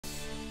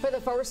For the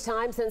first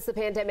time since the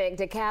pandemic,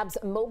 DeKalb's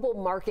mobile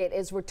market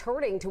is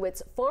returning to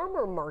its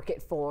farmer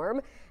market form.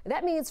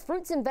 That means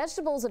fruits and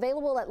vegetables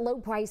available at low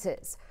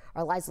prices.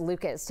 Our Liza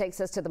Lucas takes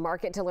us to the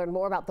market to learn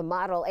more about the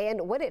model and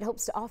what it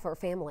hopes to offer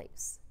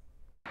families.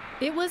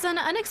 It was an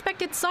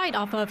unexpected sight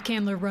off of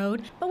Candler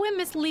Road, but when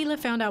Miss Leela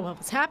found out what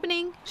was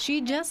happening, she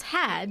just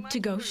had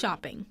to go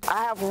shopping.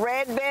 I have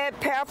red bell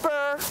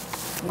pepper,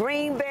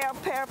 green bell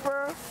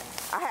pepper,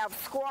 I have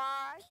squash.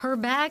 Her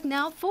bag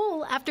now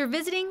full after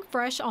visiting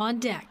Fresh on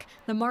Deck.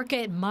 The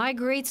market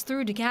migrates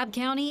through DeKalb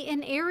County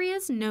in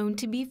areas known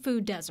to be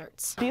food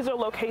deserts. These are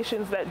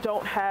locations that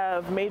don't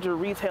have major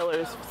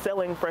retailers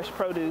selling fresh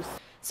produce.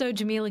 So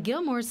Jamila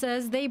Gilmore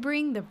says they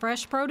bring the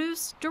fresh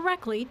produce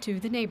directly to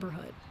the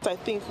neighborhood. I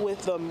think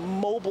with the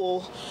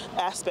mobile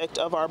aspect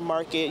of our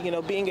market,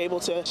 being able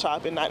to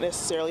shop and not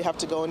necessarily have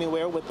to go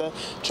anywhere with the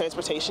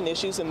transportation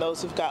issues and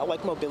those who've got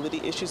like mobility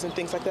issues and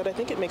things like that, I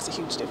think it makes a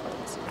huge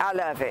difference. I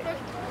love it.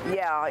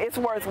 Yeah, it's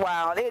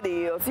worthwhile. It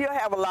is. You'll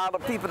have a lot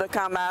of people to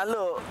come out.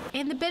 Look.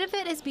 And the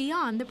benefit is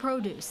beyond the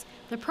produce.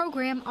 The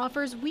program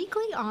offers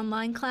weekly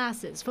online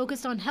classes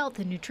focused on health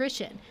and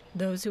nutrition.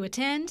 Those who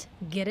attend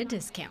get a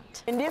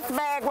discount. And this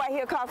bag right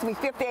here cost me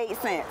 58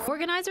 cents.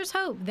 Organizers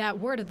hope that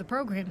word of the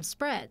program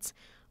spreads.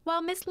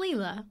 While Miss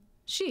Leela,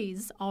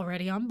 she's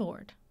already on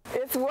board.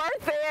 It's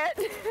worth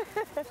it.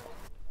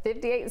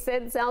 58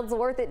 cents sounds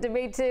worth it to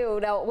me too.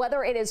 Now,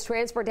 whether it is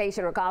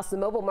transportation or cost, the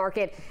mobile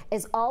market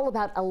is all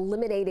about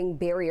eliminating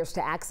barriers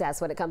to access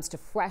when it comes to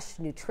fresh,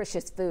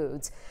 nutritious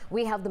foods.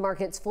 We have the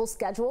market's full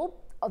schedule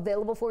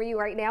available for you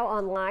right now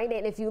online.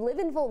 And if you live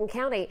in Fulton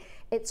County,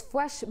 its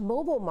Fresh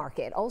Mobile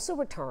Market also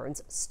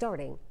returns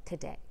starting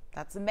today.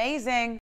 That's amazing.